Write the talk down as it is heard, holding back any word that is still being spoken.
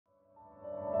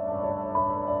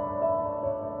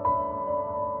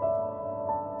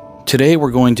Today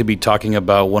we're going to be talking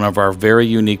about one of our very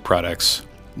unique products,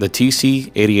 the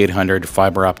TC8800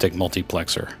 fiber optic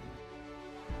multiplexer.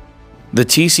 The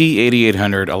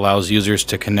TC8800 allows users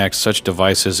to connect such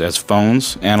devices as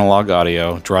phones, analog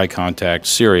audio, dry contact,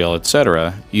 serial,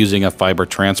 etc. using a fiber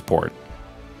transport.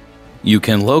 You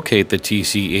can locate the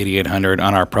TC8800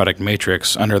 on our product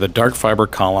matrix under the dark fiber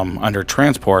column under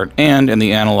Transport and in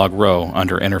the analog row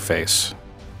under Interface.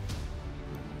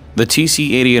 The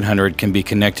TC8800 can be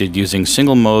connected using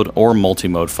single mode or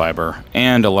multi-mode fiber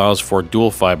and allows for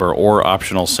dual fiber or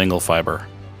optional single fiber.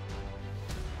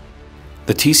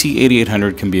 The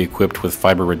TC8800 can be equipped with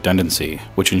fiber redundancy,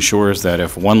 which ensures that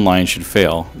if one line should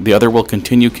fail, the other will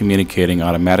continue communicating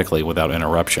automatically without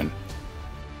interruption.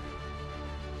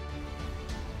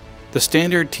 The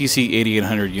standard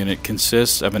TC8800 unit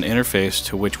consists of an interface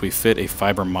to which we fit a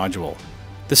fiber module.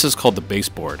 This is called the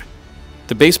baseboard.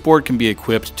 The baseboard can be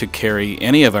equipped to carry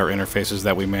any of our interfaces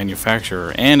that we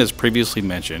manufacture, and as previously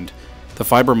mentioned, the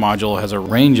fiber module has a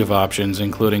range of options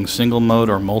including single mode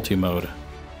or multi-mode.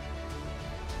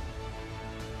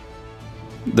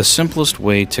 The simplest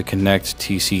way to connect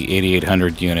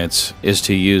TC8800 units is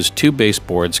to use two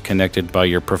baseboards connected by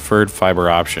your preferred fiber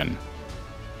option.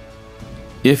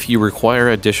 If you require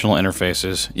additional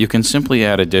interfaces, you can simply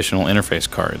add additional interface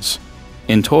cards.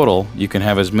 In total, you can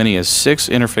have as many as 6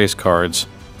 interface cards,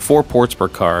 4 ports per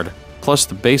card, plus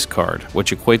the base card,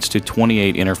 which equates to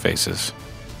 28 interfaces.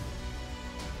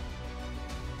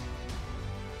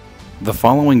 The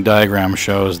following diagram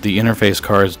shows the interface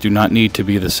cards do not need to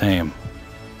be the same.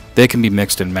 They can be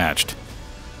mixed and matched.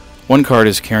 One card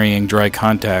is carrying dry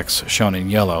contacts, shown in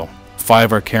yellow,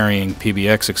 5 are carrying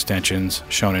PBX extensions,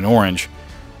 shown in orange,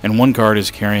 and one card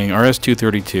is carrying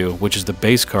RS-232, which is the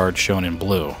base card shown in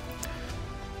blue.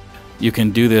 You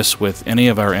can do this with any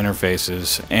of our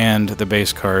interfaces, and the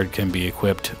base card can be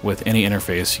equipped with any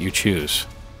interface you choose.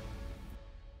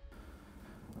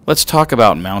 Let's talk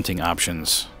about mounting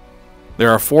options. There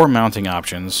are 4 mounting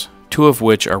options, 2 of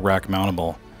which are rack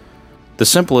mountable. The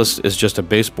simplest is just a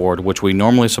baseboard, which we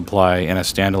normally supply in a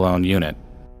standalone unit.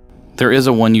 There is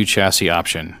a 1U chassis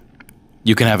option.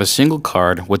 You can have a single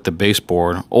card with the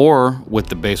baseboard or with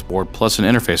the baseboard plus an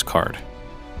interface card.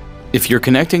 If you're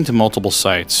connecting to multiple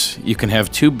sites, you can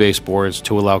have 2 baseboards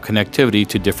to allow connectivity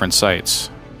to different sites.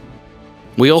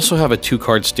 We also have a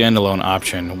 2-card standalone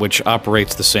option, which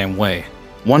operates the same way.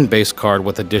 1 base card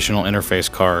with additional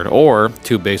interface card or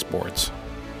 2 baseboards.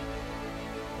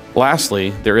 Lastly,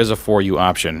 there is a 4U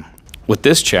option. With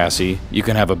this chassis, you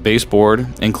can have a baseboard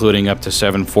including up to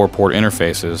 7 4-port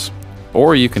interfaces,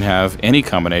 or you can have any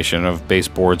combination of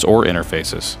baseboards or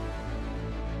interfaces.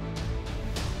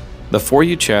 The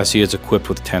 4U chassis is equipped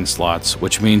with 10 slots,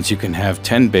 which means you can have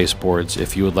 10 baseboards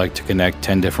if you would like to connect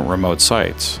 10 different remote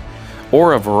sites,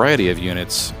 or a variety of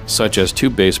units, such as 2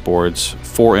 baseboards,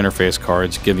 4 interface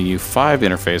cards, giving you 5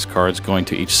 interface cards going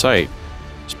to each site,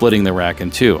 splitting the rack in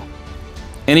 2.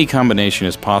 Any combination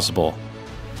is possible.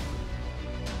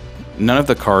 None of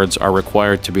the cards are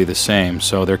required to be the same,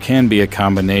 so there can be a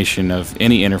combination of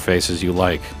any interfaces you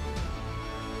like.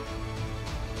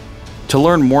 To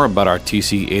learn more about our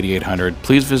TC8800,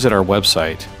 please visit our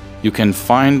website. You can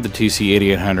find the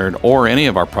TC8800 or any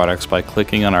of our products by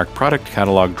clicking on our product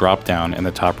catalog drop-down in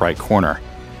the top right corner.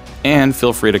 And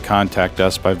feel free to contact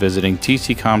us by visiting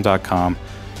tccom.com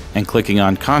and clicking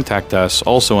on Contact Us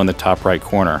also in the top right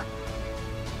corner.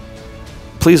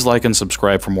 Please like and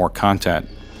subscribe for more content.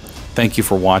 Thank you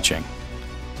for watching.